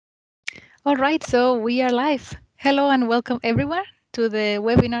All right, so we are live. Hello and welcome everyone to the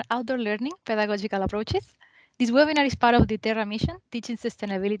webinar Outdoor Learning Pedagogical Approaches. This webinar is part of the Terra Mission Teaching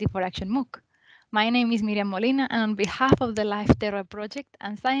Sustainability for Action MOOC. My name is Miriam Molina, and on behalf of the Life Terra project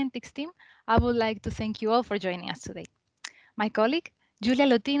and Scientix team, I would like to thank you all for joining us today. My colleague, Julia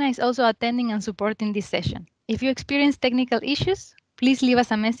Lotina, is also attending and supporting this session. If you experience technical issues, please leave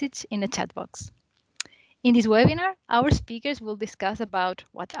us a message in the chat box. In this webinar, our speakers will discuss about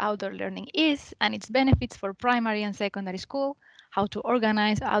what outdoor learning is and its benefits for primary and secondary school, how to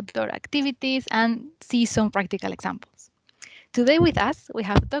organize outdoor activities, and see some practical examples. Today with us, we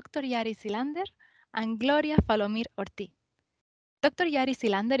have Dr. Jari Silander and Gloria Falomir Orti. Dr. Jari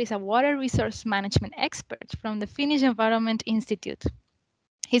Silander is a water resource management expert from the Finnish Environment Institute.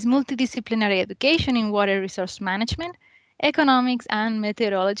 His multidisciplinary education in water resource management, economics, and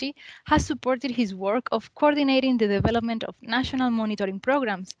meteorology has supported his work of coordinating the development of national monitoring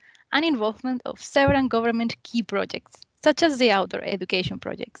programs and involvement of several government key projects, such as the outdoor education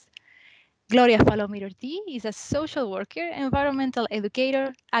projects. Gloria Falomir is a social worker, environmental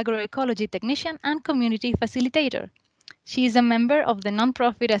educator, agroecology technician, and community facilitator. She is a member of the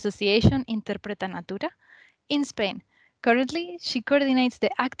nonprofit association Interpreta Natura in Spain. Currently, she coordinates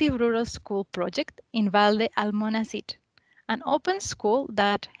the Active Rural School project in Valde Almonacid, an open school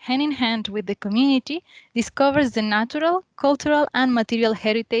that, hand in hand with the community, discovers the natural, cultural, and material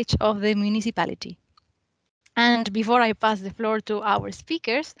heritage of the municipality. And before I pass the floor to our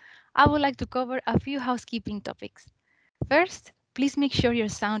speakers, I would like to cover a few housekeeping topics. First, please make sure your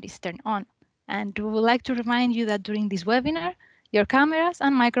sound is turned on. And we would like to remind you that during this webinar, your cameras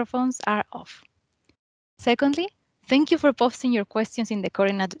and microphones are off. Secondly, thank you for posting your questions in the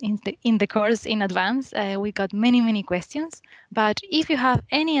course in advance. We got many questions, but if you have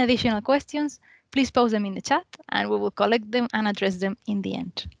any additional questions, please post them in the chat and we will collect them and address them in the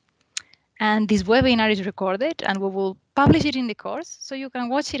end. And this webinar is recorded and we will publish it in the course so you can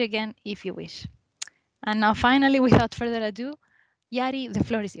watch it again if you wish. And now finally, without further ado, Jari, the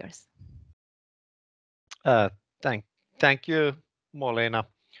floor is yours. Uh, thank you, Molina.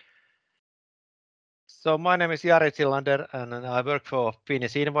 So my name is Jari Silander and I work for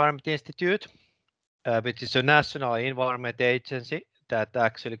Finnish Environment Institute, which is a national environment agency that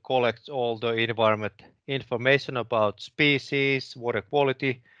actually collects all the environment information about species, water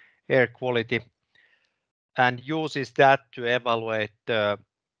quality, air quality, and uses that to evaluate the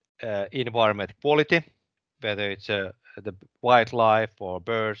environment quality, whether it's the wildlife or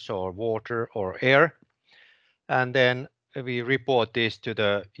birds or water or air. And then we report this to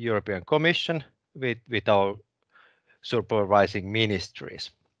the European Commission with our supervising ministries.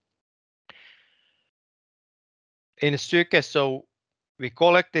 In Syke, so we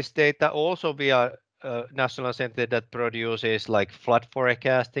collect this data also via a national center that produces like flood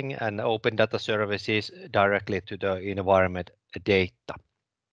forecasting and open data services directly to the environment data.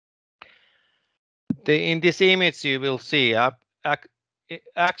 In this image you will see,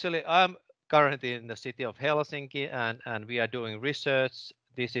 actually I'm currently in the city of Helsinki and we are doing research.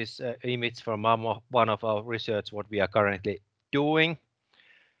 This is an image from one of our research what we are currently doing.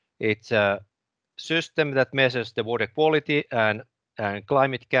 It's a system that measures the water quality and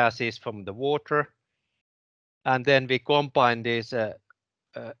climate gases from the water. And then we combine this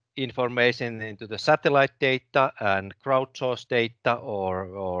information into the satellite data and crowdsourced data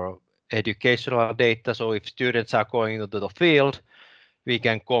or educational data. So if students are going into the field, we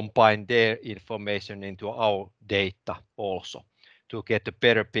can combine their information into our data also to get a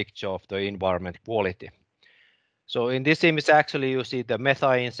better picture of the environment quality. So in this image, actually, you see the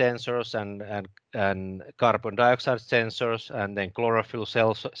methane sensors and carbon dioxide sensors and then chlorophyll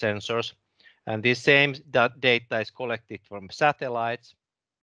cell sensors. And this same data is collected from satellites.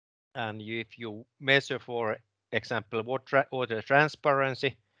 And if you measure, for example, water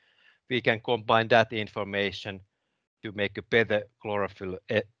transparency, we can combine that information to make a better chlorophyll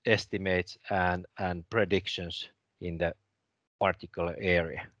estimates and predictions in the particular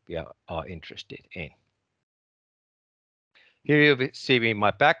area we are interested in. Here you see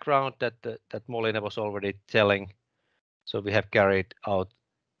my background that Molina was already telling. So we have carried out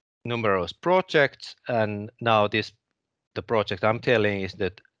numerous projects, and now the project I'm telling is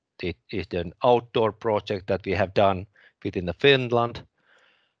that it is an outdoor project that we have done within the Finland,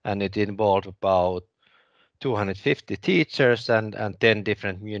 and it involved about 250 teachers and 10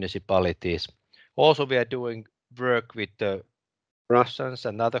 different municipalities. Also, we are doing work with the Russians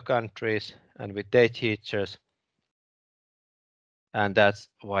and other countries and with their teachers. And that's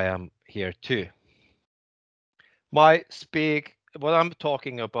why I'm here too. What I'm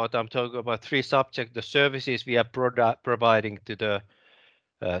talking about 3 subjects, the services we are providing to the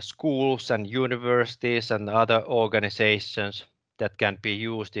schools and universities and other organizations that can be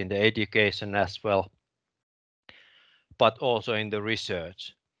used in the education as well, but also in the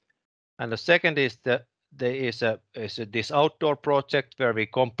research. And the second is that there is this outdoor project where we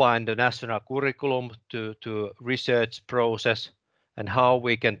combine the national curriculum to research process, and how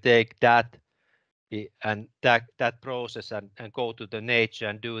we can take that and that process and go to the nature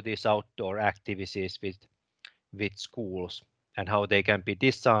and do these outdoor activities with schools, and how they can be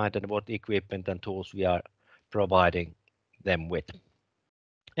designed and what equipment and tools we are providing them with.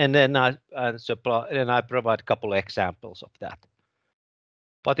 And then I provide a couple of examples of that.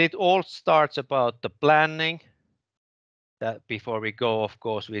 But it all starts about the planning. That before we go, of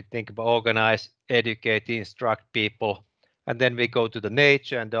course, we think about organize, educate, instruct people, and then we go to the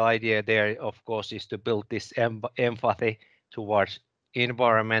nature. And the idea there, of course, is to build this empathy towards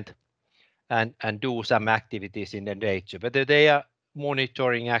environment and do some activities in the nature, whether they are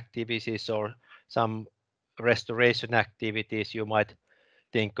monitoring activities or some restoration activities you might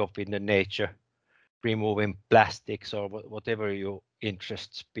think of in the nature, removing plastics or whatever you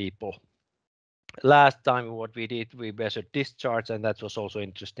interests people. Last time what we did, we measured discharge, and that was also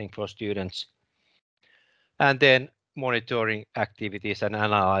interesting for students. And then monitoring activities and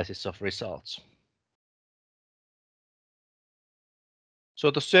analysis of results.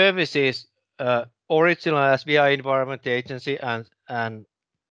 So the services, originally as we are environment agency, and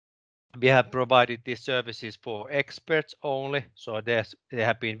we have provided these services for experts only. So they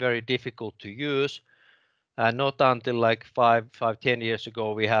have been very difficult to use. And not until like 10 years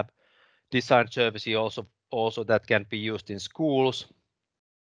ago, we have designed services also that can be used in schools.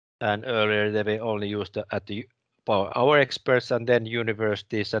 And earlier they were only used by our experts, and then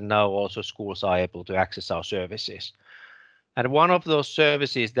universities, and now also schools are able to access our services. And one of those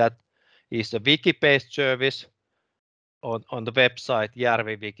services that is a wiki-based service on the website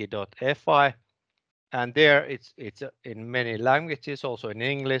jarviviki.fi, and there it's in many languages, also in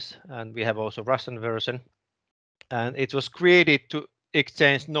English, and we have also Russian version. And it was created to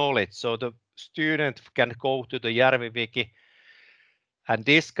exchange knowledge, so the student can go to the Jarvi wiki and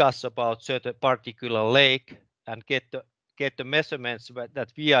discuss about certain particular lake and get the measurements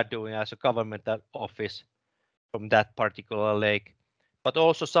that we are doing as a governmental office from that particular lake, but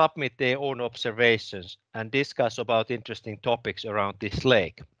also submit their own observations and discuss about interesting topics around this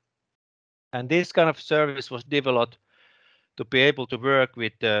lake. And this kind of service was developed to be able to work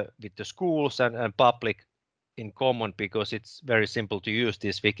with the schools and public in common, because it's very simple to use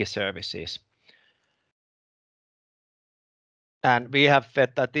these wiki services. And we have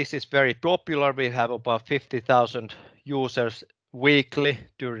fed that this is very popular. We have about 50,000 users weekly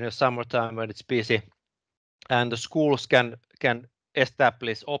during the summertime when it's busy. And the schools can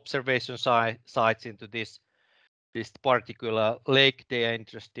establish observation sites into this particular lake they are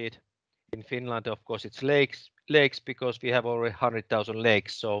interested. In Finland, of course, it's lakes because we have already 100,000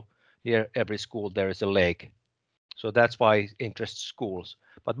 lakes. So near every school there is a lake. So that's why it interests schools.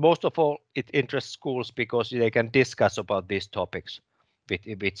 But most of all, it interests schools because they can discuss about these topics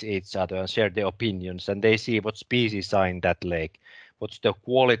with each other and share their opinions, and they see what species are in that lake, what's the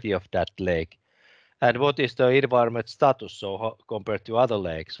quality of that lake, and what is the environment status, so compared to other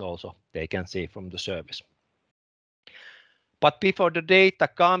lakes also they can see from the service. But before the data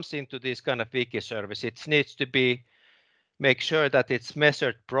comes into this kind of wiki service, it needs to be make sure that it's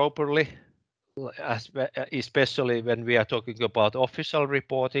measured properly, especially when we are talking about official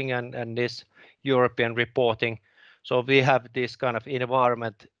reporting and this European reporting. So we have this kind of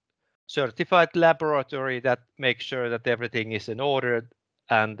environment certified laboratory that makes sure that everything is in order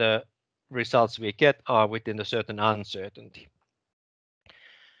and the results we get are within a certain uncertainty.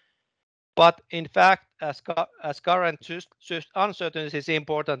 But in fact, as current uncertainty is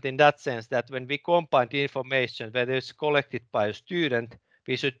important in that sense that when we combine the information, whether it's collected by a student,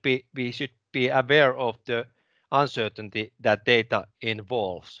 we should be aware of the uncertainty that data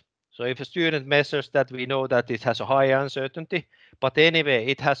involves. So if a student measures that, we know that it has a high uncertainty, but anyway,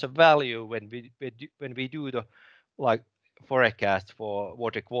 it has a value when we do the forecast for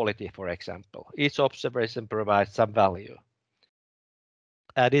water quality, for example. Each observation provides some value.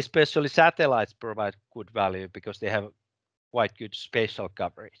 And especially satellites provide good value because they have quite good spatial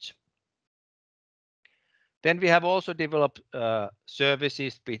coverage. Then we have also developed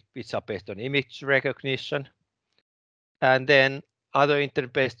services which are based on image recognition. And then other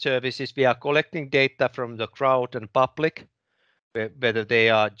internet-based services, we are collecting data from the crowd and public, whether they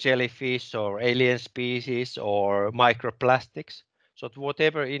are jellyfish or alien species or microplastics. So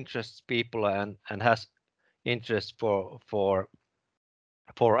whatever interests people and has interest for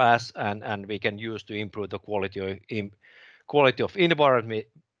us, and we can use to improve the quality of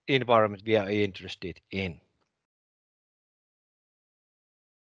environment we are interested in.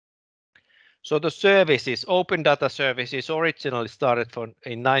 So the services, open data services, originally started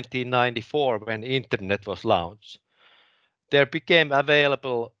in 1994 when internet was launched. There became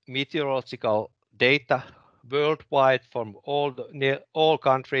available meteorological data worldwide from all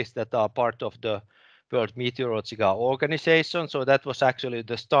countries that are part of the World Meteorological Organization. So that was actually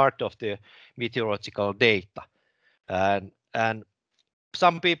the start of the meteorological data. And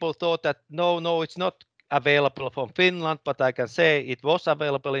some people thought that no, it's not available from Finland, but I can say it was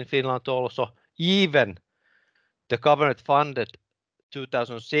available in Finland also. Even the government funded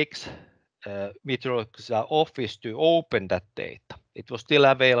 2006 meteorological office to open that data. It was still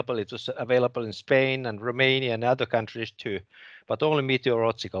available. It was available in Spain and Romania and other countries too, but only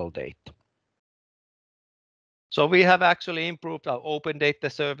meteorological data. So we have actually improved our open data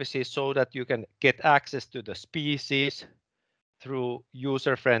services so that you can get access to the species through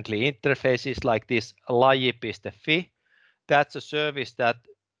user-friendly interfaces like this laji.fi. That's a service that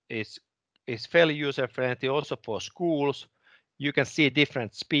is fairly user-friendly also for schools. You can see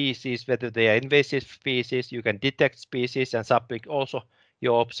different species, whether they are invasive species. You can detect species and submit also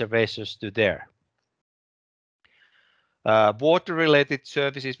your observations to there. Water-related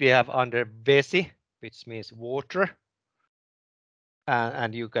services we have under vesi, which means water,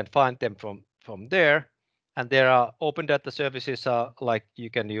 and you can find them from there. And there are open data services like you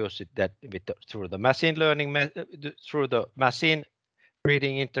can use it through the machine learning through the machine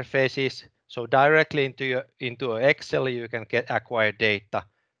reading interfaces. So directly into Excel you can acquire data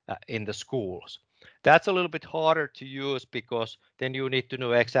in the schools. That's a little bit harder to use because then you need to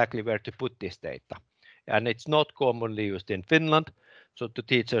know exactly where to put this data. And it's not commonly used in Finland, so the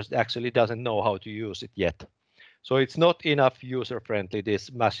teachers actually doesn't know how to use it yet. So it's not enough user-friendly,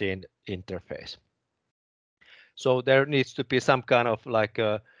 this machine interface. So there needs to be some kind of like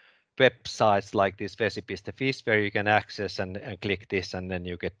a websites like this vesi.fi where you can access and click this and then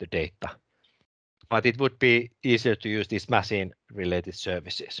you get the data. But it would be easier to use these machine-related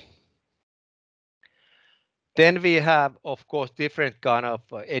services. Then we have, of course, different kind of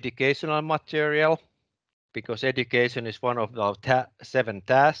educational material, because education is one of our 7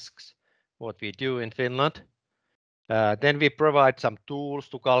 tasks, what we do in Finland. Then we provide some tools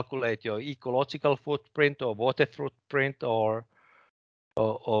to calculate your ecological footprint or water footprint or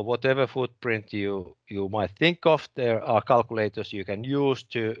whatever footprint you might think of. There are calculators you can use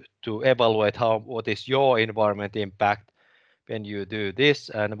to evaluate what is your environment impact when you do this,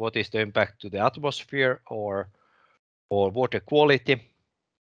 and what is the impact to the atmosphere or water quality.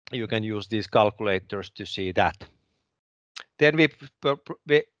 You can use these calculators to see that. Then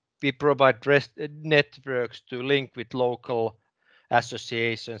we provide networks to link with local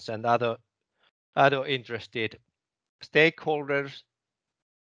associations and other interested stakeholders,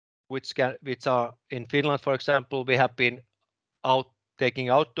 which are in Finland, for example. We have been taking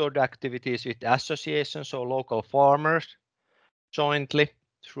outdoor activities with associations or local farmers jointly.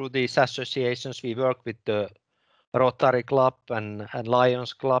 Through these associations, we work with the Rotary Club and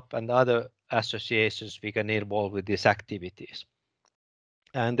Lions Club and other associations we can involve with these activities.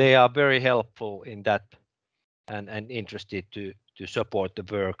 And they are very helpful in that and interested to support the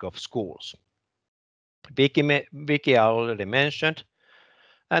work of schools. Wiki I already mentioned.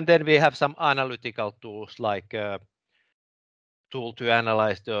 And then we have some analytical tools like tool to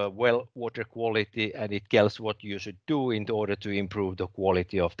analyze the well water quality, and it tells what you should do in order to improve the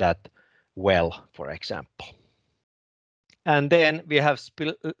quality of that well, for example. And then we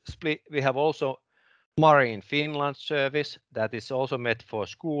have also Marine Finland service that is also meant for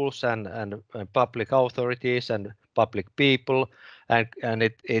schools and public authorities and public people, and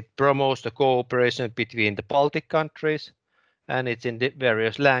it promotes the cooperation between the Baltic countries, and it's in the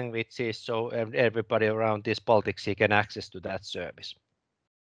various languages, so everybody around this Baltic Sea can access to that service.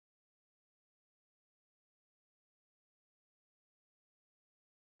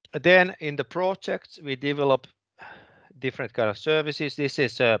 Then in the projects we develop different kind of services. This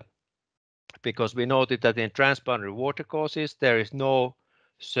is because we noted that in transboundary watercourses there is no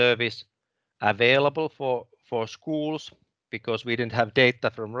service available for schools, because we didn't have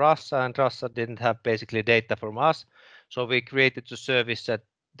data from Russia and Russia didn't have basically data from us. So we created a service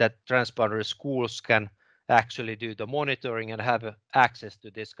that transboundary schools can actually do the monitoring and have access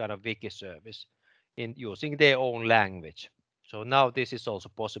to this kind of wiki service in using their own language. So now this is also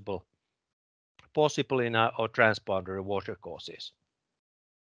possible in our transboundary watercourses.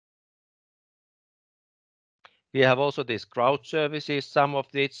 We have also these crowd services. Some of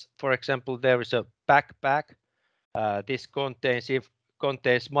these, for example, there is a backpack. This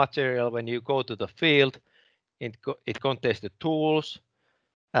contains material when you go to the field. It contains the tools,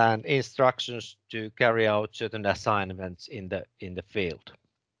 and instructions to carry out certain assignments in the field.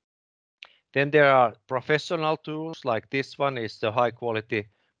 Then there are professional tools, like this one is the high quality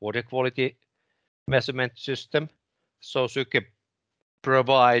water quality measurement system. So Syke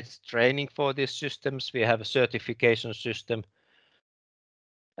provides training for these systems. We have a certification system,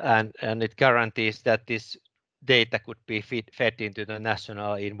 and it guarantees that this data could be fed into the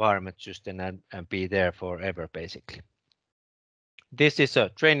national environment system and be there forever, basically. This is a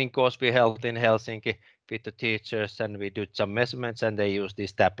training course we held in Helsinki with the teachers, and we did some measurements, and they use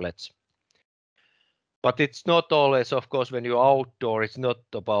these tablets. But it's not always, of course, when you're outdoor, it's not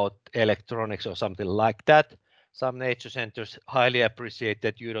about electronics or something like that. Some nature centers highly appreciate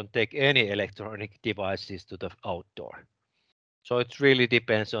that you don't take any electronic devices to the outdoor. So it really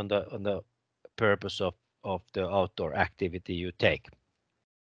depends on the purpose of the outdoor activity you take.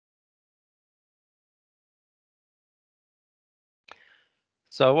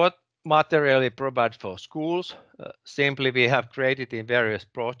 So what material we provide for schools? Simply we have created in various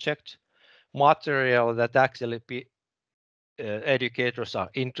projects material that actually educators are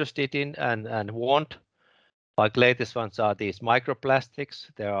interested in and want. Like latest ones are these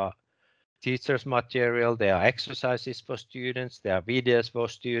microplastics. There are teachers material, there are exercises for students, there are videos for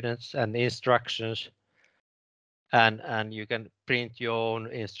students and instructions. And you can print your own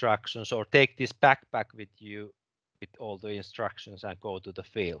instructions or take this backpack with you with all the instructions and go to the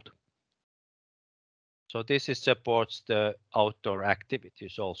field. So this supports the outdoor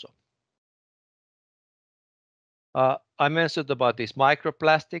activities also. I mentioned about these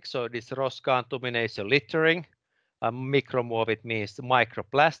microplastics. So this roscaantuminen littering. Micromuovit means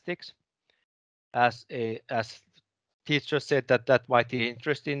microplastics. As teachers said that might be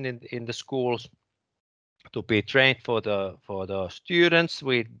interesting in the schools to be trained for the students,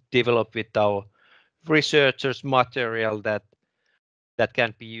 we develop with our researchers material that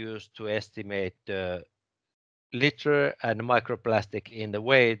can be used to estimate the litter and microplastic in the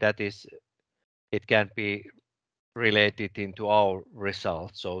way that it can be related into our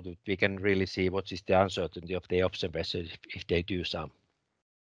results, so that we can really see what is the uncertainty of the observation if they do some.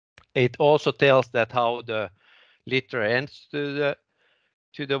 It also tells that how the litter ends to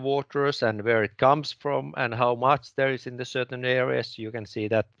the waters and where it comes from and how much there is in the certain areas. You can see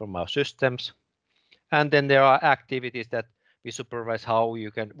that from our systems. And then there are activities that we supervise how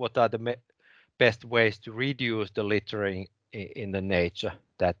you can, what are the best ways to reduce the littering in the nature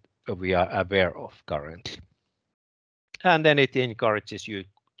that we are aware of currently. And then it encourages you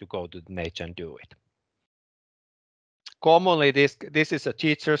to go to the nature and do it. Commonly, this is a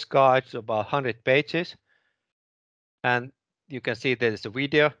teacher's guide, so about 100 pages. And you can see there is a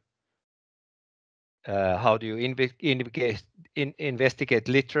video. How do you investigate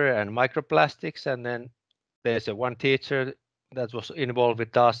litter and microplastics? And then there's one teacher that was involved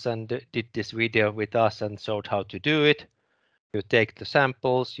with us and did this video with us and showed how to do it. You take the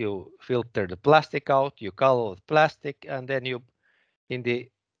samples, you filter the plastic out, you color the plastic, and then you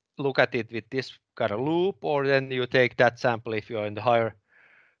look at it with this kind of loop, or then you take that sample if you're in the higher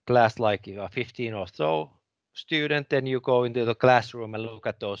class, like you are 15 or so student, then you go into the classroom and look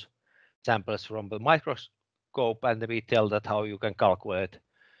at those samples from the microscope, and we tell that how you can calculate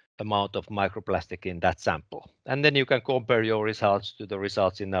amount of microplastic in that sample. And then you can compare your results to the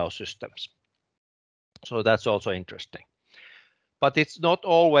results in our systems. So that's also interesting. But it's not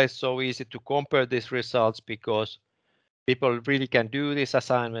always so easy to compare these results because people really can do these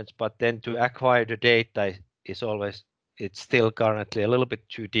assignments, but then to acquire the data it's still currently a little bit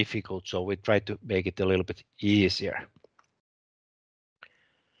too difficult. So we try to make it a little bit easier.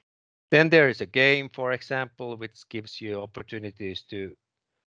 Then there is a game, for example, which gives you opportunities to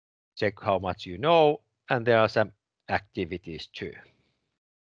check how much you know, and there are some activities too.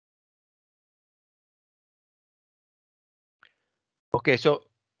 Okay, so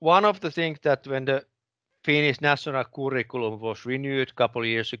one of the things that when the Finnish national curriculum was renewed a couple of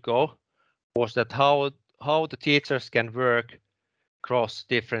years ago was that how the teachers can work across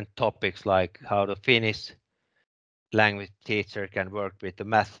different topics, like how the Finnish language teacher can work with the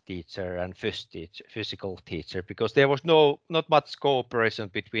math teacher and physical teacher, because there was not much cooperation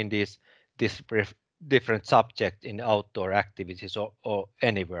between these different subjects in outdoor activities or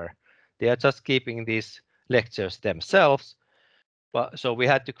anywhere. They are just keeping these lectures themselves. But so we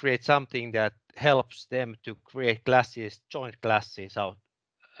had to create something that helps them to create classes, joint classes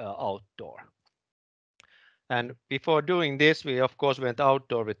outdoor. And before doing this, we of course went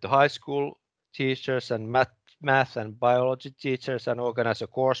outdoor with the high school teachers and math and biology teachers and organized a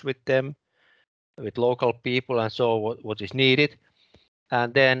course with them, with local people, and saw what is needed.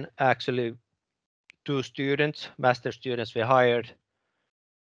 And then actually 2 students, master students, were hired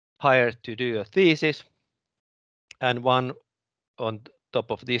hired to do a thesis, and one on top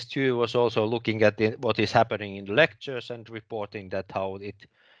of these two was also looking at what is happening in the lectures and reporting that how it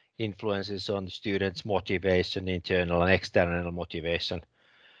influences on students' motivation, internal and external motivation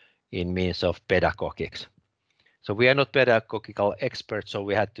in means of pedagogics. So we are not pedagogical experts, so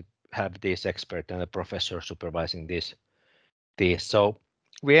we had to have this expert and a professor supervising this. So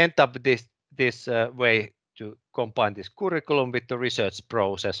we end up this way to combine this curriculum with the research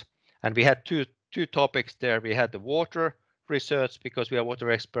process. And we had two topics there. We had the water research because we are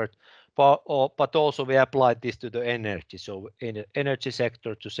water expert, but also we applied this to the energy. So in the energy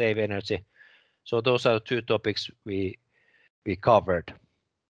sector to save energy. So those are two topics we covered.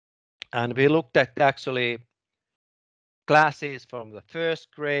 And we looked at actually classes from the first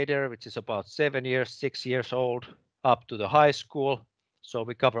grader, which is about 6 years old, up to the high school. So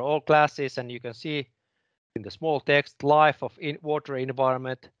we cover all classes, and you can see in the small text, life of water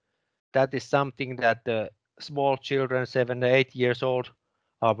environment. That is something that the small children, 7 to 8 years old,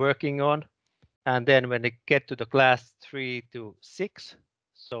 are working on. And then when they get to the class 3 to 6,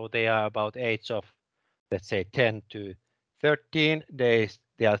 so they are about age of, let's say 10 to 13, they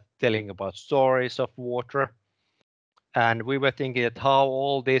are telling about stories of water. And we were thinking that how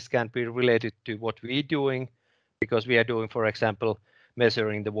all this can be related to what we're doing, because we are doing, for example,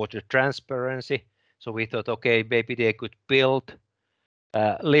 measuring the water transparency. So we thought, okay, maybe they could build,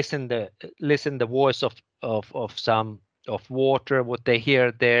 listen the voice of some of water, what they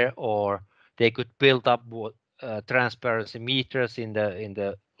hear there, or they could build up transparency meters in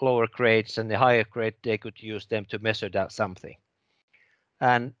the lower grades, and the higher grade they could use them to measure that something.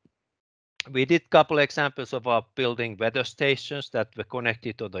 And we did a couple examples of building weather stations that were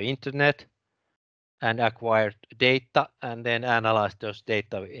connected to the internet and acquired data and then analyzed those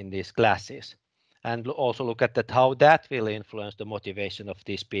data in these classes. And also look at that how that will influence the motivation of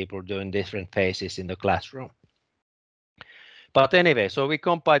these people during different phases in the classroom. But anyway, so we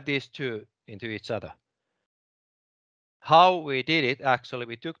combined these two into each other. How we did it, actually,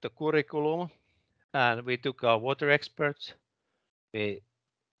 we took the curriculum and we took our water experts.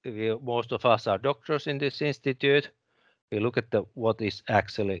 Most of us are doctors in this institute. We look at what is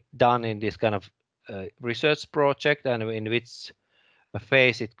actually done in this kind of research project and in which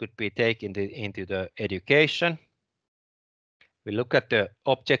phase it could be taken into the education. We look at the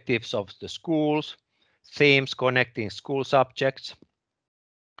objectives of the schools, themes connecting school subjects.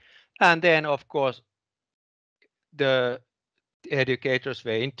 And then, of course, the educators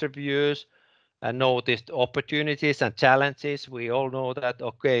were interviewed and noticed opportunities and challenges. We all know that,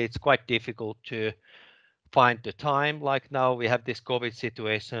 okay, it's quite difficult to find the time. Like now we have this COVID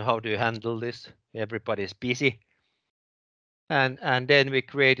situation. How do you handle this? Everybody's busy. And then we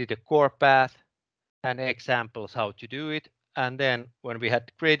created a core path and examples how to do it. And then when we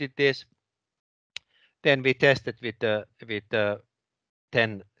had created this, then we tested with the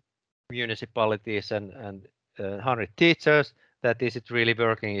 10 municipalities and 100 teachers that is it really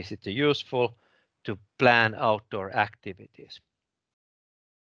working? Is it useful to plan outdoor activities?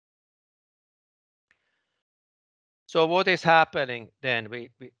 So what is happening then? We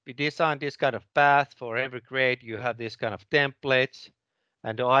designed this kind of path for every grade. You have this kind of templates,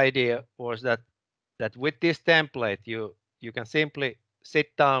 and the idea was that with this template you can simply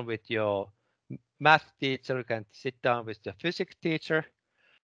sit down with your math teacher, you can sit down with the physics teacher,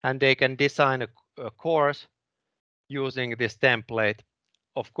 and they can design a course using this template.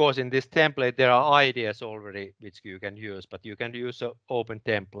 Of course, in this template there are ideas already which you can use, but you can use an open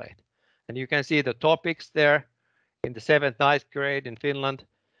template, and you can see the topics there. In the 7th, 9th grade in Finland,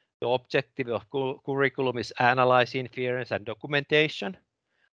 the objective of curriculum is analyze, inference, and documentation.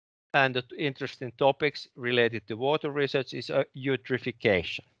 And the interesting topics related to water research is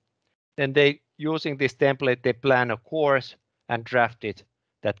eutrophication. Then they, using this template, they plan a course and draft it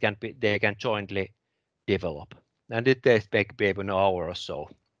that they can jointly develop. And it takes maybe an hour or so.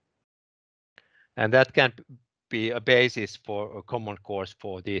 And that can be a basis for a common course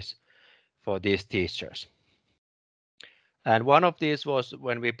for these teachers. And one of these was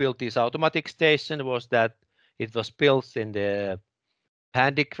when we built this automatic station was that it was built in the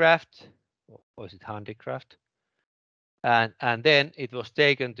handicraft, or was it handicraft? And then it was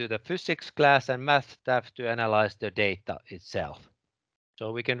taken to the physics class and math staff to analyze the data itself.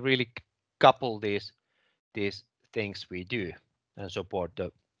 So we can really couple these things we do and support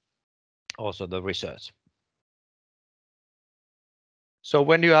also the research. So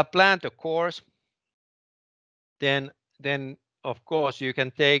when you have planned a course, then of course you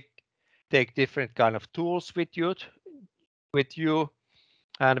can take different kind of tools with you,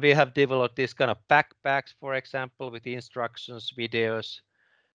 and we have developed this kind of backpacks, for example, with instructions, videos,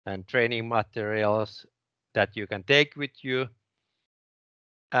 and training materials that you can take with you.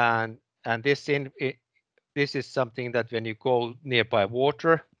 And this is something that when you go nearby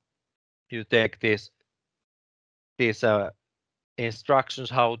water, you take these instructions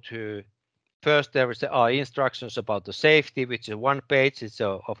how to. First, there are instructions about the safety, which is one page. It's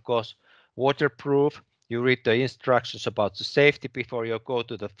of course waterproof. You read the instructions about the safety before you go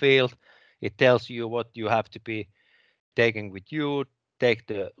to the field. It tells you what you have to be taking with you. Take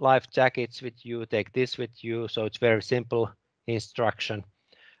the life jackets with you. Take this with you. So it's very simple instruction.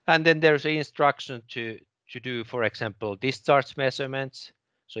 And then there's an instruction to do, for example, discharge measurements.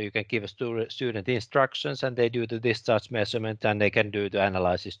 So you can give a student instructions and they do the discharge measurement and they can do the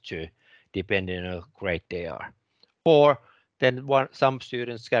analysis too, depending on how great they are. Or then some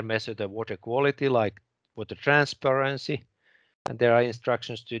students can measure the water quality, like water transparency, and there are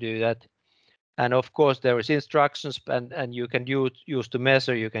instructions to do that. And of course, there is instructions, and you can use to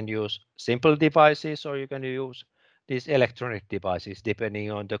measure. You can use simple devices, or you can use these electronic devices,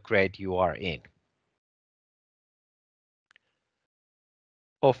 depending on the grade you are in.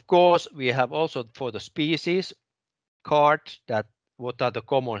 Of course, we have also for the species card that what are the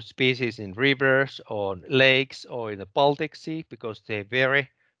common species in rivers or lakes or in the Baltic Sea, because they vary.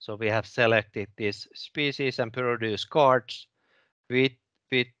 So we have selected these species and produced cards with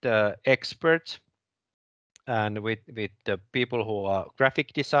experts and with the people who are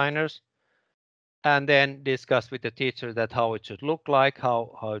graphic designers, and then discuss with the teacher that how it should look like,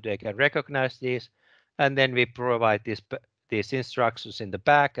 how they can recognize these, and then we provide these instructions in the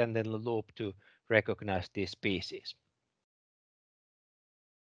back and then the loop to recognize these species.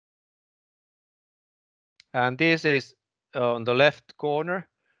 And this is on the left corner.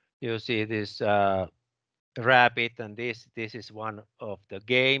 You see this rabbit, and this is one of the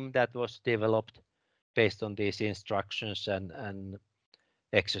game that was developed based on these instructions and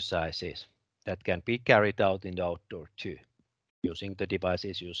exercises that can be carried out in the outdoor too, using the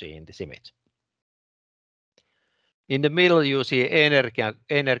devices you see in this image. In the middle you see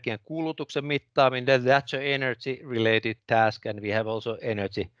energian kulutuksen mittaaminen. That's an energy related task, and we have also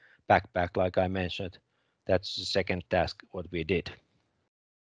energy backpack, like I mentioned. That's the second task what we did.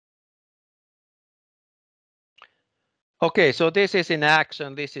 Okay, so this is in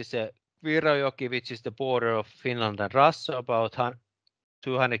action. This is a Virajoki, which is the border of Finland and Russia, about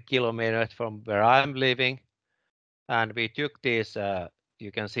 200 kilometers from where I'm living. And we took these,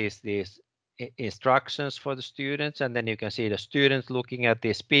 you can see these instructions for the students, and then you can see the students looking at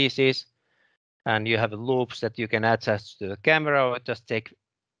these species, and you have loops that you can attach to the camera or just take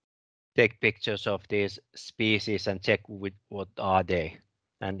pictures of these species and check with what are they.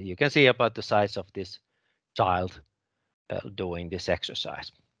 And you can see about the size of this child doing this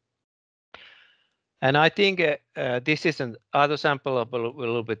exercise. And I think this is another sample of a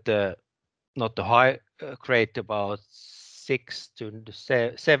little bit not the high grade, about 7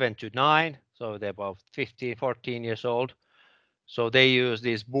 to 9, so they're about 15, 14 years old. So they use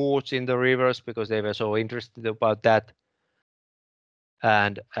these boats in the rivers because they were so interested about that,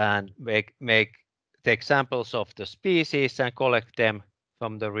 and take samples of the species and collect them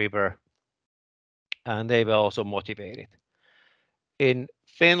from the river, and they were also motivated. In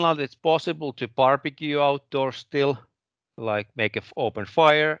Finland, it's possible to barbecue outdoors still, like make an open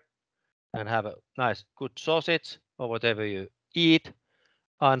fire and have a nice good sausage or whatever you eat.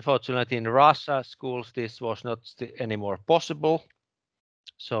 Unfortunately, in Russia schools, this was not anymore possible.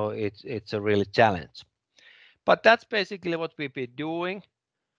 So it's a really challenge. But that's basically what we've been doing.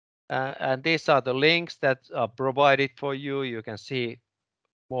 And these are the links that are provided for you. You can see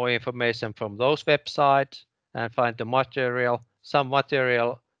more information from those websites and find the material. Some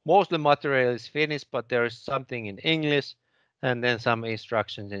material, mostly material is Finnish, but there is something in English and then some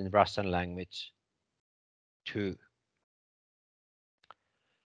instructions in Russian language too.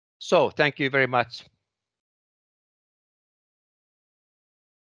 So thank you very much.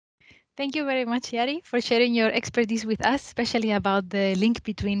 Thank you very much, Jari, for sharing your expertise with us, especially about the link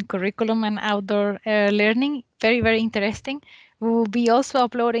between curriculum and outdoor learning. Very, very interesting. We will be also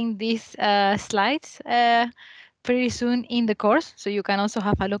uploading these slides pretty soon in the course, so you can also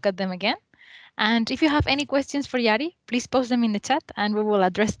have a look at them again. And if you have any questions for Jari, please post them in the chat and we will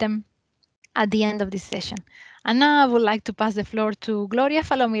address them at the end of this session. And now I would like to pass the floor to Gloria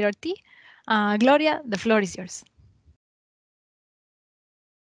Falomir Orti. Gloria, the floor is yours.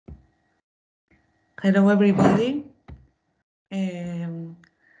 Hello, everybody.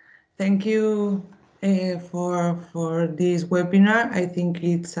 Thank you for this webinar. I think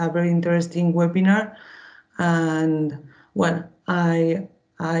it's a very interesting webinar, and well, I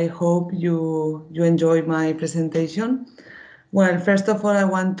hope you enjoy my presentation. Well, first of all, I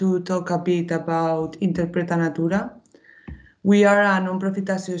want to talk a bit about Interpreta Natura. We are a non-profit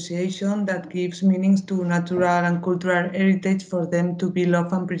association that gives meanings to natural and cultural heritage for them to be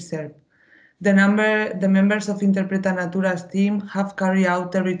loved and preserved. The members of Interpreta Natura's team have carried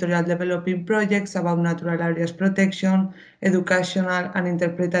out territorial developing projects about natural areas protection, educational and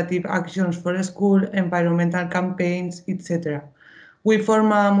interpretative actions for school, environmental campaigns, etc. We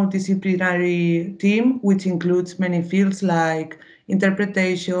form a multidisciplinary team which includes many fields like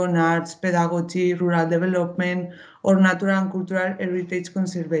interpretation, arts, pedagogy, rural development, or natural and cultural heritage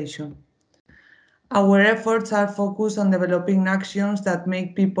conservation. Our efforts are focused on developing actions that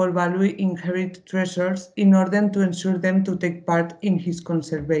make people value inherited treasures in order to ensure them to take part in his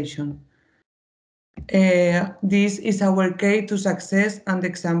conservation. This is our key to success and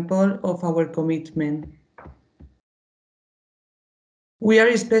example of our commitment. We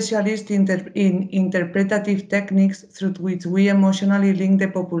are specialists in interpretative techniques through which we emotionally link the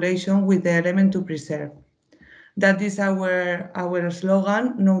population with the element to preserve. That is our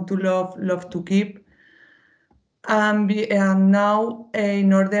slogan, know to love, love to keep. And now,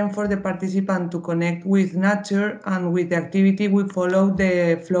 in order for the participant to connect with nature and with the activity, we follow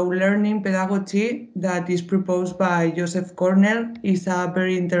the flow learning pedagogy that is proposed by Joseph Cornell. It's a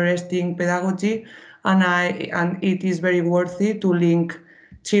very interesting pedagogy, and it is very worthy to link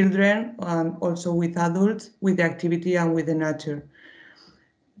children and also with adults with the activity and with the nature.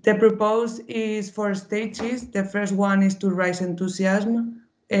 The proposed is 4 stages. The first one is to raise enthusiasm.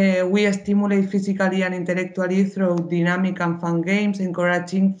 We stimulate physically and intellectually through dynamic and fun games,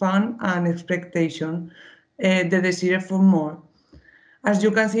 encouraging fun and expectation, the desire for more. As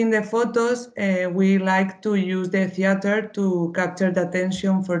you can see in the photos, we like to use the theater to capture the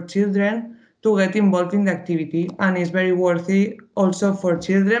attention for children to get involved in the activity, and it's very worthy also for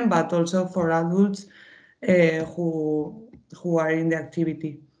children, but also for adults who are in the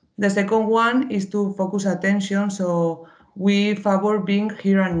activity. The second one is to focus attention, so we favor being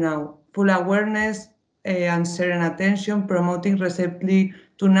here and now, full awareness and sharing attention, promoting receptively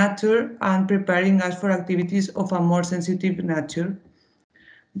to nature and preparing us for activities of a more sensitive nature.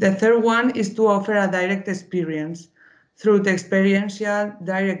 The third one is to offer a direct experience. Through the experiential,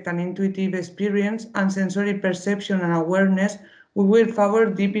 direct and intuitive experience and sensory perception and awareness, we will favor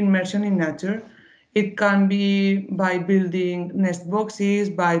deep immersion in nature. It can be by building nest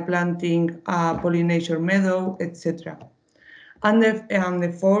boxes, by planting a pollination meadow, etc. And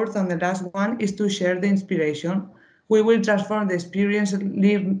the fourth and the last one is to share the inspiration. We will transform the experience,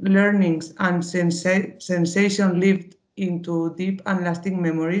 learnings, and sensation lived into deep and lasting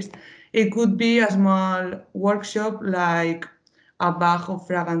memories. It could be a small workshop like a bag of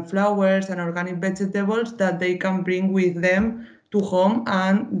fragrant flowers and organic vegetables that they can bring with them to home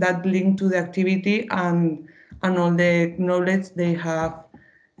and that link to the activity and all the knowledge they have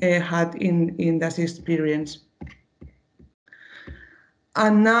had in that experience.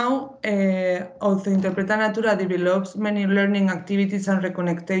 And now, although Interpreta Natura develops many learning activities and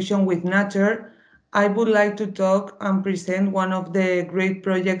reconnection with nature, I would like to talk and present one of the great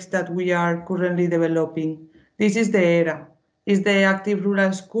projects that we are currently developing. This is the ERA. It's the Active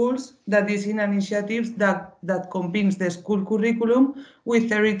Rural Schools that is an initiative that combines the school curriculum with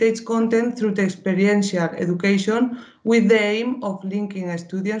heritage content through the experiential education with the aim of linking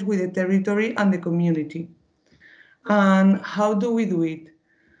students with the territory and the community. And how do we do it?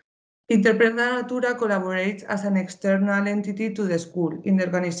 Interpreta Natura collaborates as an external entity to the school in the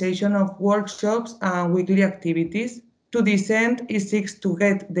organization of workshops and weekly activities. To this end, it seeks to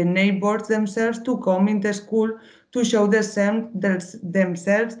get the neighbors themselves to come into school to show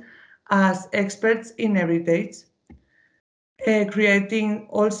themselves as experts in heritage, creating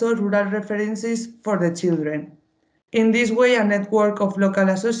also rural references for the children. In this way, a network of local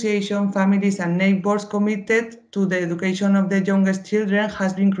associations, families and neighbors committed to the education of the youngest children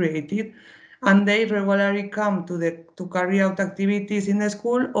has been created, and they regularly come to carry out activities in the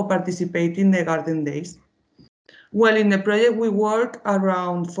school or participate in the garden days. Well, in the project we work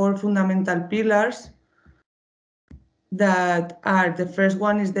around 4 fundamental pillars that are, the first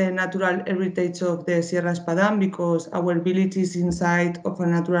one is the natural heritage of the Sierra Espadán, because our village is inside of a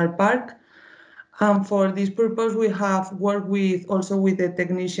natural park. And for this purpose, we have worked also with the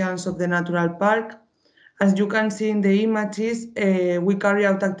technicians of the natural park. As you can see in the images, we carry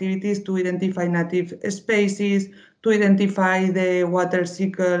out activities to identify native species, to identify the water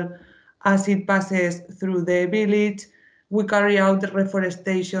cycle as it passes through the village. We carry out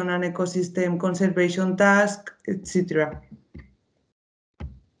reforestation and ecosystem conservation tasks, etc.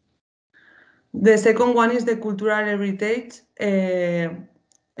 The second one is the cultural heritage.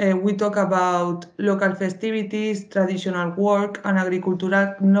 We talk about local festivities, traditional work, and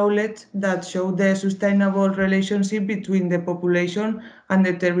agricultural knowledge that show the sustainable relationship between the population and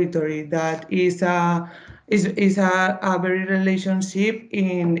the territory. That is a very relationship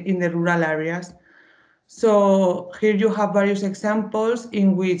in the rural areas. So here you have various examples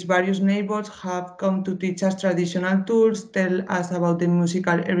in which various neighbors have come to teach us traditional tools, tell us about the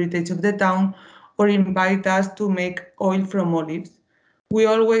musical heritage of the town, or invite us to make oil from olives. We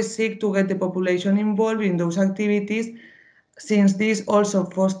always seek to get the population involved in those activities, since this also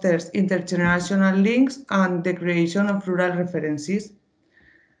fosters intergenerational links and the creation of rural references.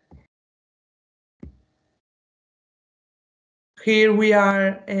 Here we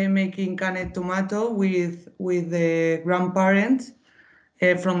are making canned tomato with the grandparents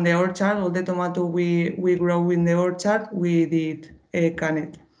from the orchard. All the tomato we grow in the orchard, we did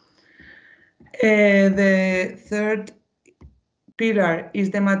canned. The third pillar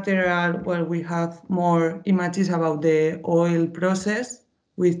is the material where we have more images about the oil process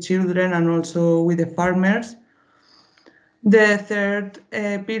with children and also with the farmers. The third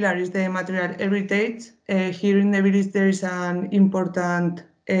pillar is the material heritage. Here in the village there is an important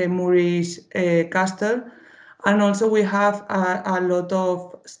Moorish castle, and also we have a lot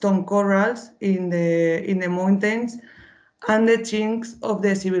of stone corrals in the mountains and the chinks of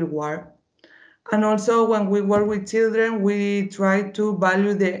the Civil War. And also when we work with children, we try to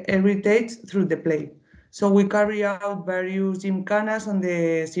value the heritage through the play. So we carry out various gymkhanas on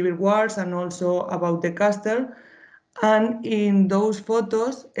the Civil Wars and also about the castle. And in those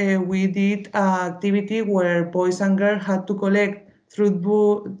photos, we did an activity where boys and girls had to collect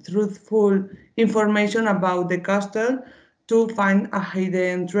truthful information about the castle to find a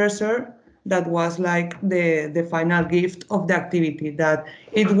hidden treasure that was like the final gift of the activity, that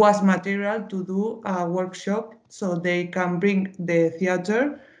it was material to do a workshop so they can bring the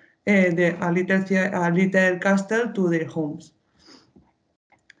theater, a little castle to their homes.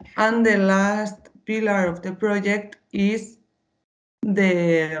 And the last pillar of the project is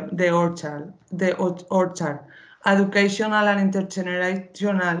the orchard, educational and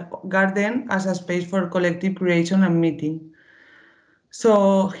intergenerational garden as a space for collective creation and meeting.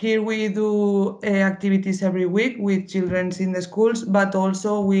 So here we do activities every week with children in the schools, but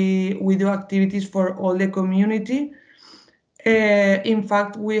also we do activities for all the community. In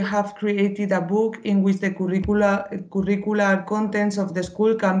fact, we have created a book in which the curricular contents of the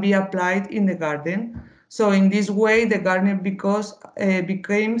school can be applied in the garden. So in this way, the garden becomes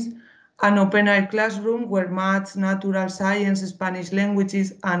an open-air classroom where maths, natural science, Spanish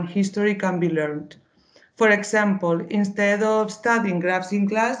languages, and history can be learned. For example, instead of studying graphs in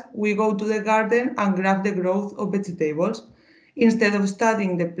class, we go to the garden and graph the growth of vegetables. Instead of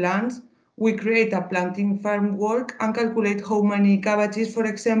studying the plants, we create a planting framework and calculate how many cabbages, for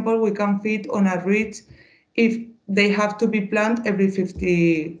example, we can fit on a ridge if they have to be planted every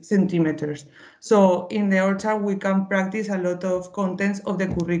 50 centimeters. So in the orchard, we can practice a lot of contents of the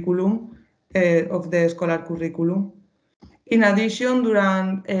curriculum, of the scholar curriculum. In addition,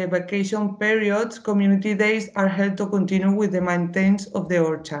 during vacation periods, community days are held to continue with the maintenance of the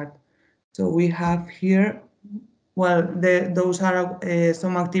orchard. So we have here, well, those are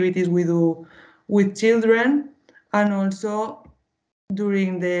some activities we do with children, and also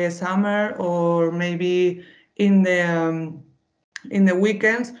during the summer or maybe in the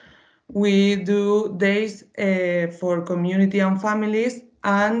weekends, we do days for community and families,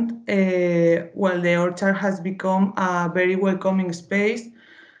 and well, the orchard has become a very welcoming space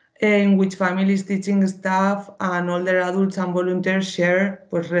in which families, teaching staff, and older adults and volunteers share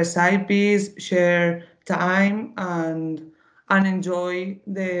recipes, share time, and enjoy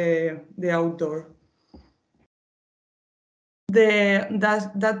the outdoor.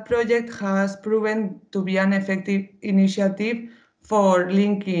 That project has proven to be an effective initiative for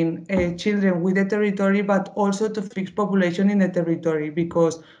linking children with the territory, but also to fix population in the territory,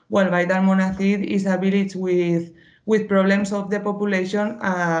 because, well, Monacid is a village with problems of the population,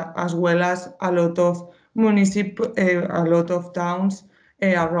 as well as a lot of a lot of towns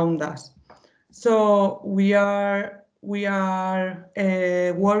around us. So we are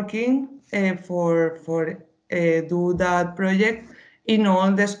working for do that project in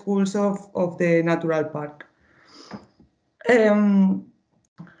all the schools of the natural park.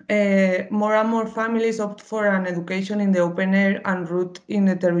 More and more families opt for an education in the open air and root in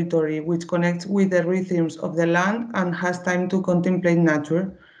the territory, which connects with the rhythms of the land and has time to contemplate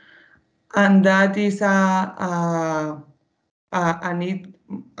nature. And that is a need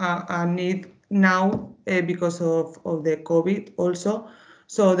now because of the COVID also.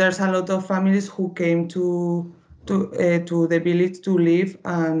 So there's a lot of families who came to to the village to live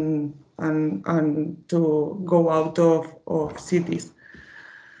and to go out of cities.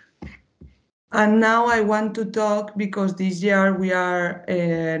 And now I want to talk because this year we are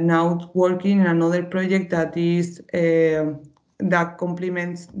now working in another project that is that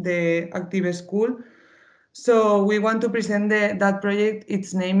complements the active school. So we want to present that project.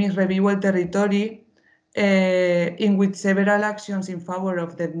 Its name is Revivo el Territorio, in which several actions in favor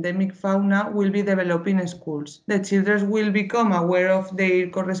of the endemic fauna will be developed in schools. The children will become aware of their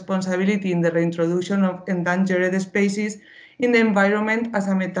co-responsibility in the reintroduction of endangered species in the environment as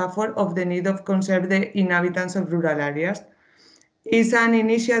a metaphor of the need of conserve the inhabitants of rural areas. It's an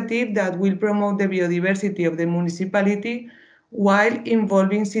initiative that will promote the biodiversity of the municipality while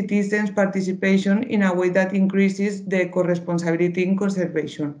involving citizens' participation in a way that increases the co-responsibility in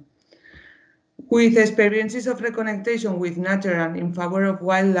conservation. With experiences of reconnection with nature and in favor of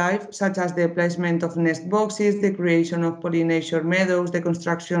wildlife, such as the placement of nest boxes, the creation of pollination meadows, the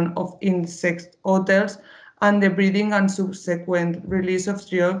construction of insect hotels, and the breeding and subsequent release of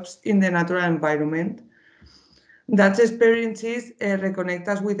triops in the natural environment. That experiences reconnect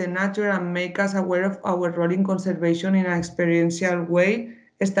us with the nature and make us aware of our role in conservation in an experiential way,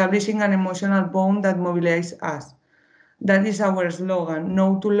 establishing an emotional bond that mobilizes us. That is our slogan,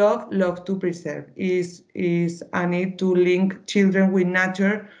 know to love, love to preserve, is a need to link children with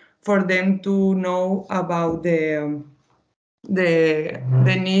nature for them to know about the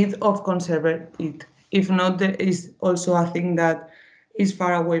need of conserve it. If not, there is also a thing that is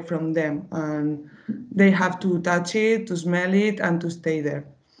far away from them and they have to touch it, to smell it, and to stay there.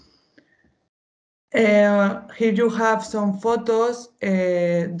 Here you have some photos.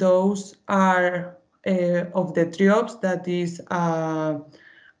 Those are of the triops, that is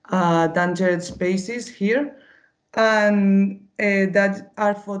endangered species here. And that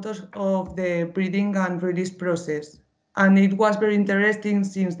are photos of the breeding and release process. And it was very interesting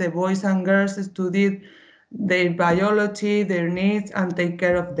since the boys and girls studied their biology, their needs, and take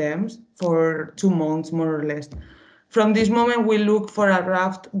care of them for 2 months, more or less. From this moment, we look for a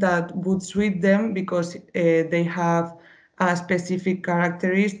raft that would suit them because they have specific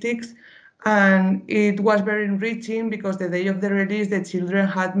characteristics. And it was very enriching because the day of the release, the children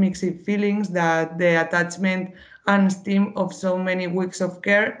had mixed feelings that the attachment and esteem of so many weeks of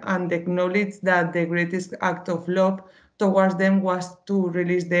care and acknowledge that the greatest act of love towards them was to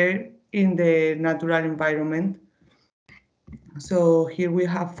release them in the natural environment. So here we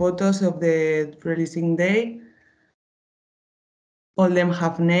have photos of the releasing day. All them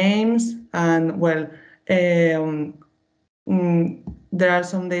have names, and well, there are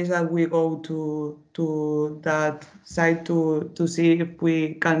some days that we go to that site to see if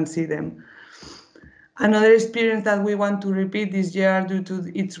we can see them. Another experience that we want to repeat this year due to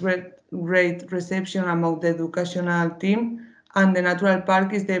its great reception among the educational team and the natural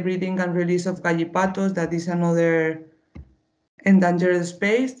park is the breeding and release of gallipatos. That is another endangered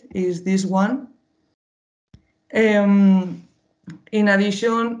space, is this one. In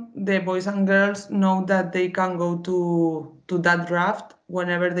addition, the boys and girls know that they can go to that draft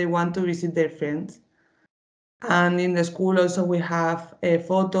whenever they want to visit their friends. And in the school also we have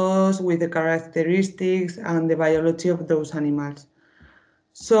photos with the characteristics and the biology of those animals.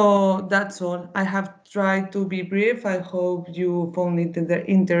 So that's all. I have tried to be brief. I hope you found it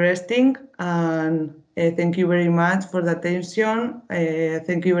interesting, and thank you very much for the attention.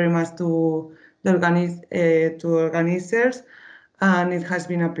 Thank you very much to the organizers, and it has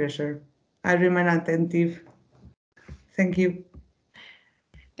been a pleasure. I remain attentive. Thank you.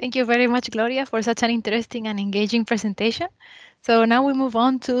 Thank you very much, Gloria, for such an interesting and engaging presentation. So now we move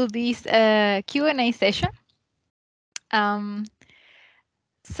on to this Q&A session.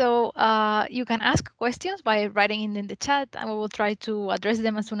 You can ask questions by writing in the chat, and we will try to address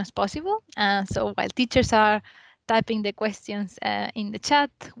them as soon as possible. So while teachers are typing the questions in the chat,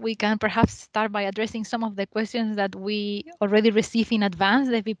 we can perhaps start by addressing some of the questions that we already received in advance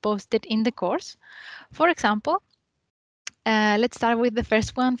that we posted in the course. For example, let's start with the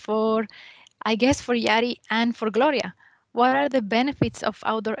first one for, I guess, for Jari and for Gloria. What are the benefits of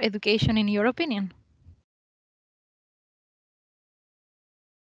outdoor education in your opinion?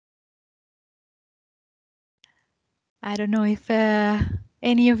 I don't know if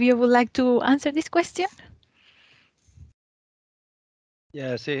any of you would like to answer this question.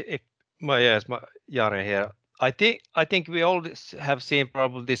 Yes, Jari here. I think we all have seen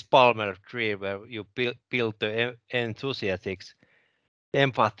probably this Palmer tree where you build the enthusiastics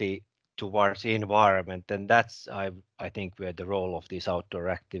empathy towards environment, and that's I think where the role of these outdoor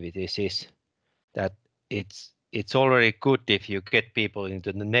activities is, that it's it's already good if you get people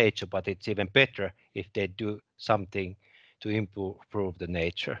into the nature, but it's even better if they do something to improve the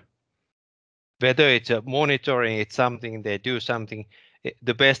nature. Whether it's a monitoring, it's something they do something.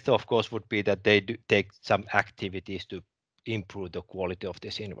 The best, of course, would be that they do take some activities to improve the quality of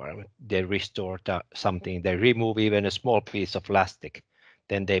this environment. They restore something, they remove even a small piece of plastic,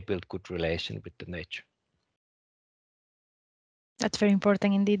 then they build good relation with the nature. That's very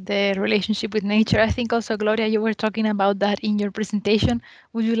important indeed, the relationship with nature. I think also, Gloria, you were talking about that in your presentation.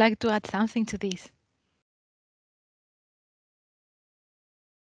 Would you like to add something to this?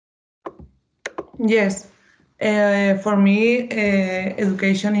 Yes, for me,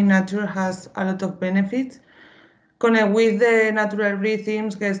 education in nature has a lot of benefits. Connect with the natural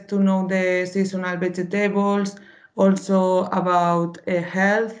rhythms, get to know the seasonal vegetables, also about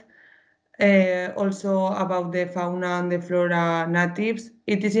health, also about the fauna and the flora natives.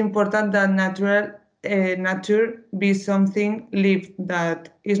 It is important that nature be something lived,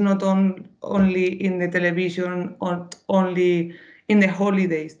 that is not only in the television or only in the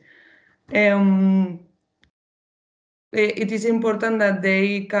holidays. It is important that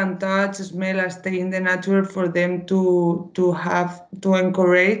they can touch, smell, and stay in the nature for them to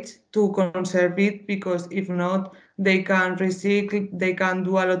encourage to conserve it, because if not, they can recycle, they can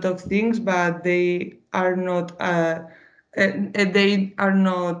do a lot of things, but they are not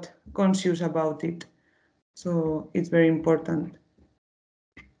conscious about it. So it's very important.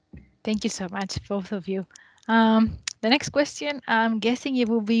 Thank you so much, both of you. The next question, I'm guessing it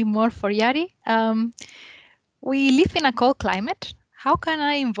will be more for Jari. We live in a cold climate. How can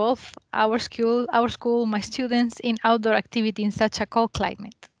I involve our school, my students in outdoor activity in such a cold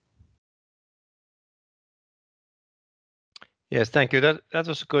climate? Yes, thank you. That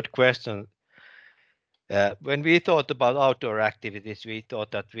was a good question. When we thought about outdoor activities, we thought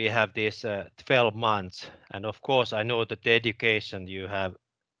that we have these 12 months. And of course, I know that the education you have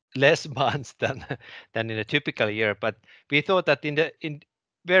less months than in a typical year, but we thought that in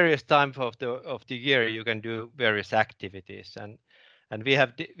various times of the year you can do various activities, and we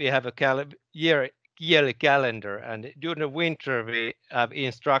have a yearly calendar, and during the winter we have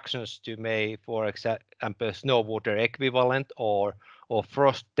instructions to make, for example, snow water equivalent or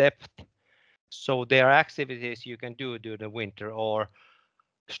frost depth. So there are activities you can do during the winter, or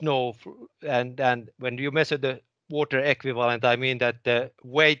snow, and when you measure the water equivalent, I mean that the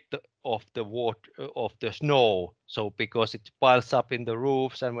weight of the water of the snow, so because it piles up in the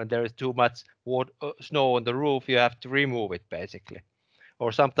roofs, and when there is too much snow on the roof, you have to remove it basically.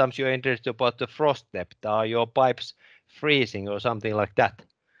 Or sometimes you're interested about the frost depth, are your pipes freezing or something like that.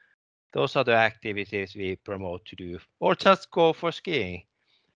 Those are the activities we promote to do, or just go for skiing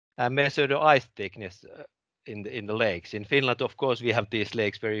and measure the ice thickness in the lakes. In Finland, of course, we have these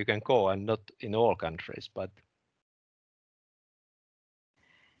lakes where you can go, and not in all countries, but.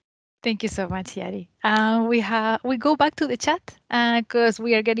 Thank you so much, Jari. We go back to the chat because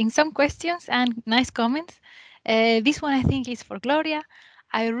we are getting some questions and nice comments. This one I think is for Gloria.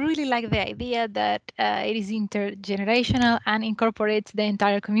 I really like the idea that it is intergenerational and incorporates the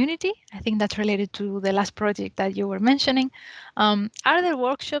entire community. I think that's related to the last project that you were mentioning. Are there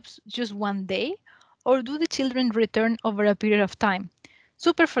workshops just one day, or do the children return over a period of time?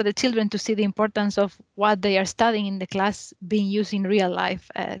 Super for the children to see the importance of what they are studying in the class being used in real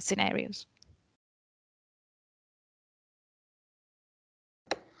life scenarios.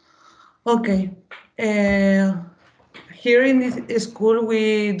 Okay. Here in this school,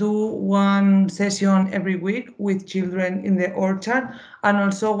 we do one session every week with children in the orchard, and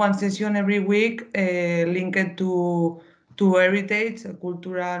also one session every week linked to heritage,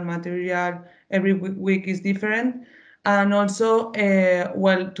 cultural material. Every week is different. And also,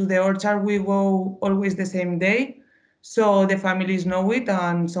 well, to the orchard, we go always the same day. So the families know it,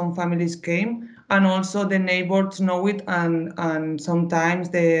 and some families came, and also the neighbors know it, and sometimes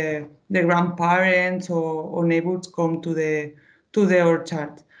the grandparents or neighbors come to the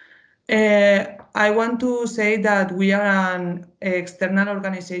orchard. I want to say that we are an external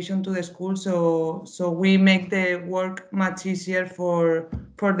organization to the school, so we make the work much easier for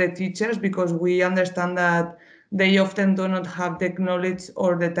the teachers, because we understand that they often do not have the knowledge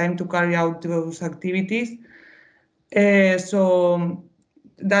or the time to carry out those activities. So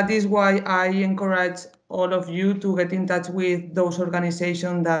that is why I encourage all of you to get in touch with those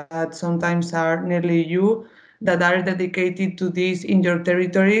organizations that sometimes are nearly you, that are dedicated to this in your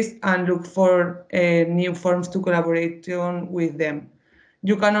territories, and look for new forms to collaboration with them.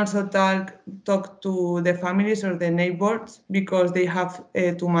 You can also talk to the families or the neighbors, because they have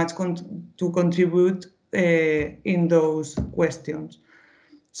too much to contribute in those questions.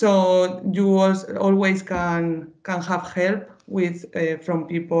 So you always can have help with from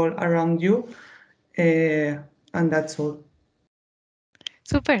people around you, and that's all.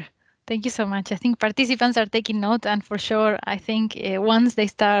 Super. Thank you so much. I think participants are taking note, and for sure, I think once they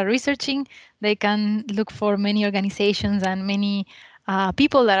start researching, they can look for many organizations and many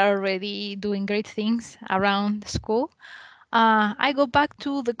people that are already doing great things around the school. I go back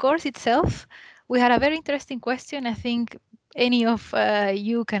to the course itself. We had a very interesting question. I think any of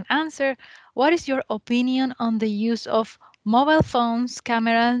you can answer. What is your opinion on the use of mobile phones,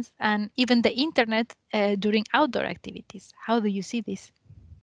 cameras, and even the internet during outdoor activities? How do you see this?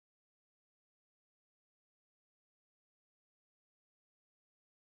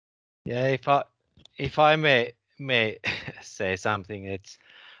 Yeah, if I may say something,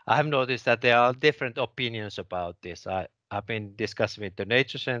 I have noticed that there are different opinions about this. I've been discussing with the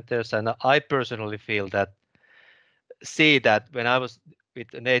nature centers, and I personally feel that when I was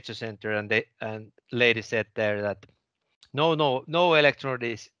with the nature center, and lady said there that no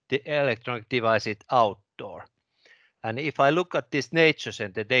electronic devices outdoor. And if I look at this nature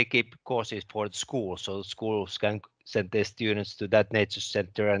center, they keep courses for the school, so schools can send their students to that nature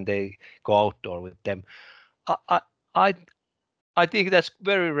center and they go outdoor with them. I I I I think that's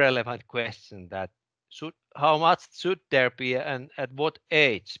very relevant question, that how much should there be and at what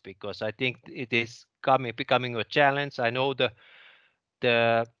age, because I think it is becoming a challenge. I know the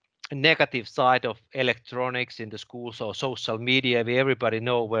negative side of electronics in the schools or social media. Everybody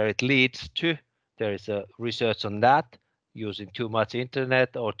know where it leads to. There is a research on that. Using too much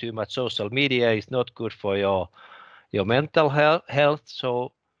internet or too much social media is not good for your mental health.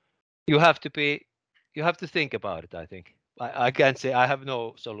 So you have to think about it. I think I can't say, I have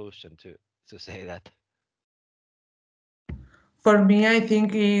no solution to say that. For me, I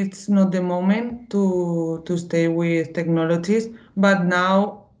think it's not the moment to stay with technologies, but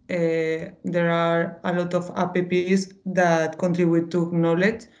now there are a lot of apps that contribute to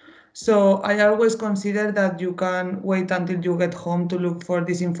knowledge. So I always consider that you can wait until you get home to look for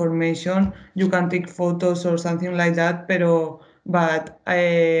this information. You can take photos or something like that, the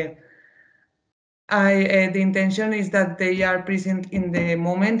intention is that they are present in the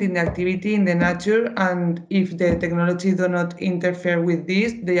moment, in the activity, in the nature, and if the technology do not interfere with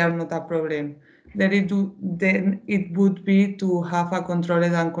this, they are not a problem. Then it would be to have a controlled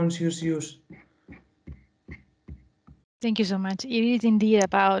and conscious use. Thank you so much. It is indeed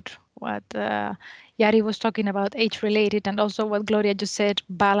about what Jari was talking about, age-related, and also what Gloria just said,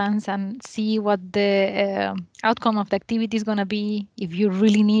 balance and see what the outcome of the activity is going to be. If you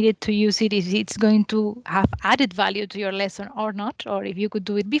really needed to use it, if it's going to have added value to your lesson or not, or if you could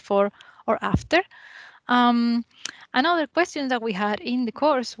do it before or after. Um, Another question that we had in the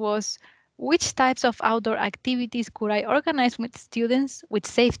course was, which types of outdoor activities could I organize with students with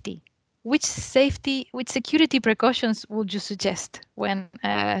safety? Which security precautions would you suggest when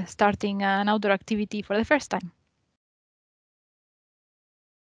starting an outdoor activity for the first time?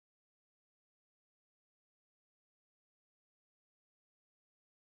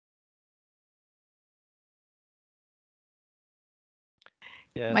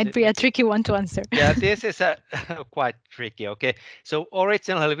 Yeah, Might be a tricky one to answer. yeah, this is a quite tricky. Okay, so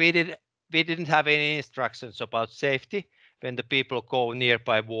originally we didn't have any instructions about safety when the people go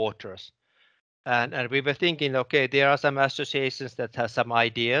nearby waters, and we were thinking, okay, there are some associations that have some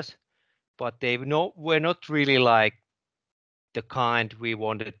ideas, but were not really like the kind we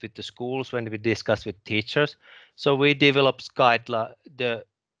wanted with the schools when we discussed with teachers. So we developed guideline the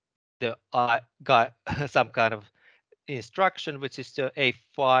guide some kind of instruction, which is the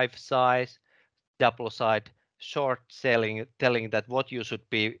A5 size, double side, short telling that what you should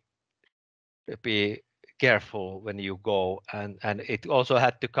be careful when you go, and it also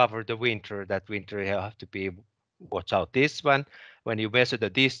had to cover the winter. That winter you have to be watch out this one. When you measure the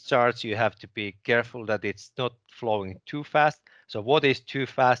discharge, you have to be careful that it's not flowing too fast. So what is too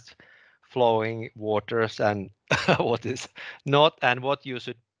fast flowing waters, and what is not, and what you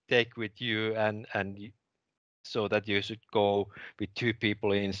should take with you, and so that you should go with two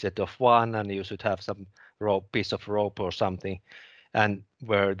people instead of one, and you should have some piece of rope or something, and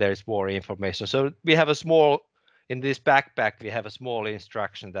where there's more information. So we have in this backpack, we have a small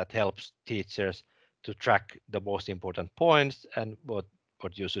instruction that helps teachers to track the most important points and what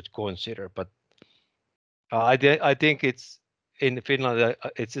you should consider. But I think it's in Finland,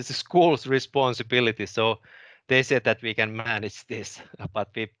 it's a school's responsibility. So they said that we can manage this, but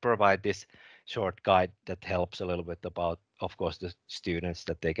we provide this short guide that helps a little bit about, of course, the students,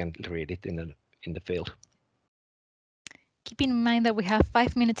 that they can read it in the field. keeping in mind that we have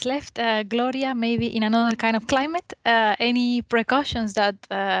 5 minutes left, Gloria, maybe in another kind of climate, any precautions that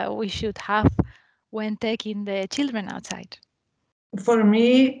we should have when taking the children outside? For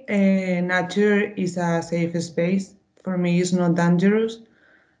me, nature is a safe space. For me, it's not dangerous.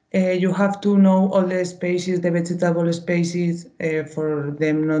 You have to know all the species, the vegetable species, for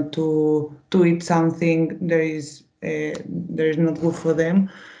them not to eat something there is not good for them.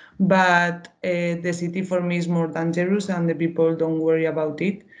 But the city for me is more dangerous, and the people don't worry about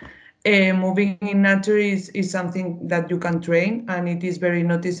it. Moving in nature is something that you can train, and it is very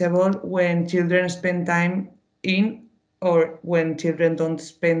noticeable when children spend time in, or when children don't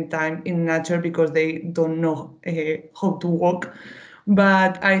spend time in nature because they don't know how to walk.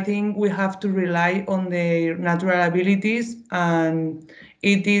 But I think we have to rely on their natural abilities, and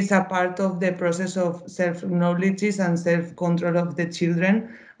it is a part of the process of self-knowledge and self-control of the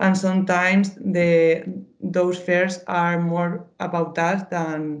children. And sometimes those fears are more about us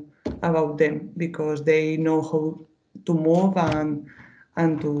than about them, because they know how to move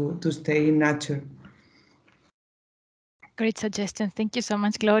and to stay in nature. Great suggestion. Thank you so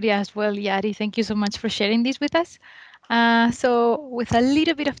much, Gloria, as well. Jari, thank you so much for sharing this with us. So with a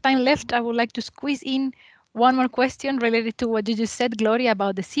little bit of time left, I would like to squeeze in one more question related to what you just said, Gloria,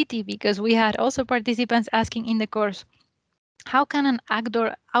 about the city, because we had also participants asking in the course, how can an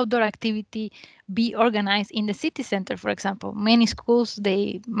outdoor activity be organized in the city center, for example? Many schools,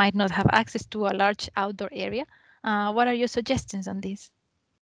 they might not have access to a large outdoor area. What are your suggestions on this?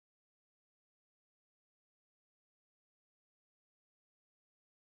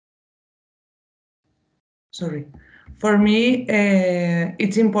 Sorry. For me,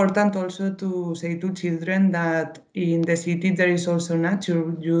 it's important also to say to children that in the city there is also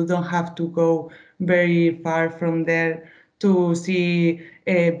nature. You don't have to go very far from there to see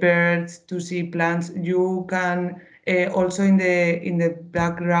birds, to see plants. You can also in the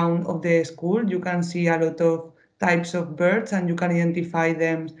background of the school, you can see a lot of types of birds, and you can identify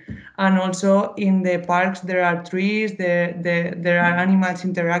them. And also in the parks there are trees, there are animals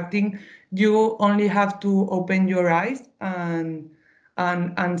interacting. You only have to open your eyes and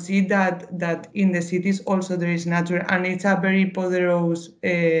see that in the cities also there is nature, and it's a very poderous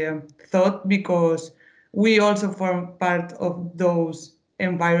thought, because we also form part of those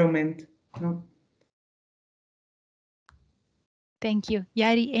environment. No? Thank you.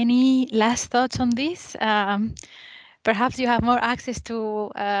 Jari, any last thoughts on this? Perhaps you have more access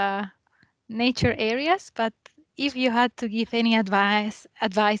to nature areas, but if you had to give any advice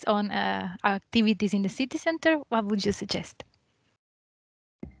on activities in the city center, what would you suggest?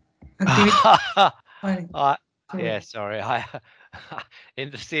 Activity. Yeah, sorry.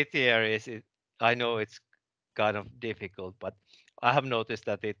 In the city areas, I know it's kind of difficult, but I have noticed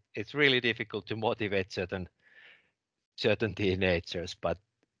that it's really difficult to motivate certain teenagers. But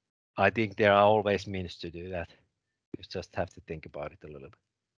I think there are always means to do that. You just have to think about it a little bit.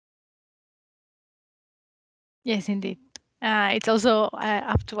 Yes, indeed. It's also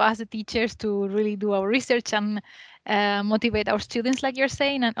up to us, the teachers, to really do our research and motivate our students, like you're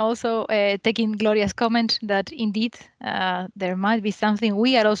saying, and also taking Gloria's comment that indeed there might be something.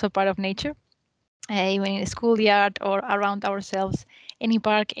 We are also part of nature, even in a schoolyard or around ourselves, any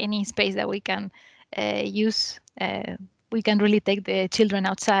park, any space that we can use. We can really take the children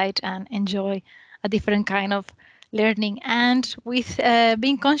outside and enjoy a different kind of learning. And with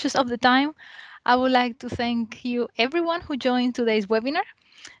being conscious of the time, I would like to thank you, everyone who joined today's webinar.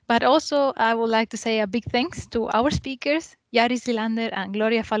 But also, I would like to say a big thanks to our speakers, Jari Silander and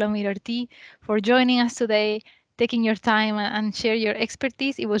Gloria Falomir Orti, for joining us today, taking your time and share your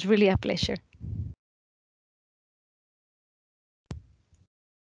expertise. It was really a pleasure.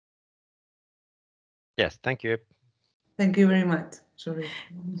 Yes, thank you. Thank you very much. Sorry.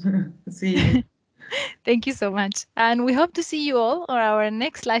 See you. Thank you so much. And we hope to see you all on our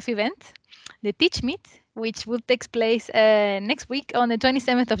next live event, the Teach Meet, which will take place next week on the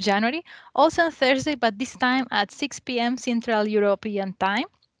 27th of January, also on Thursday, but this time at 6 p.m. Central European Time.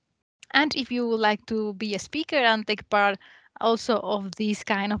 And if you would like to be a speaker and take part also of these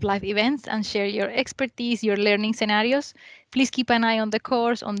kind of live events and share your expertise, your learning scenarios, please keep an eye on the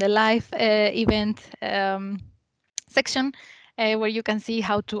course, on the live event section where you can see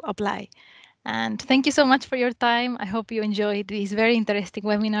how to apply. And thank you so much for your time. I hope you enjoyed this very interesting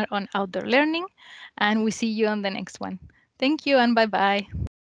webinar on outdoor learning, and we see you on the next one. Thank you and bye-bye.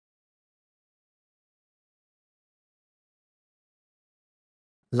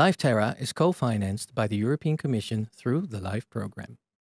 Life Terra is co-financed by the European Commission through the LIFE program.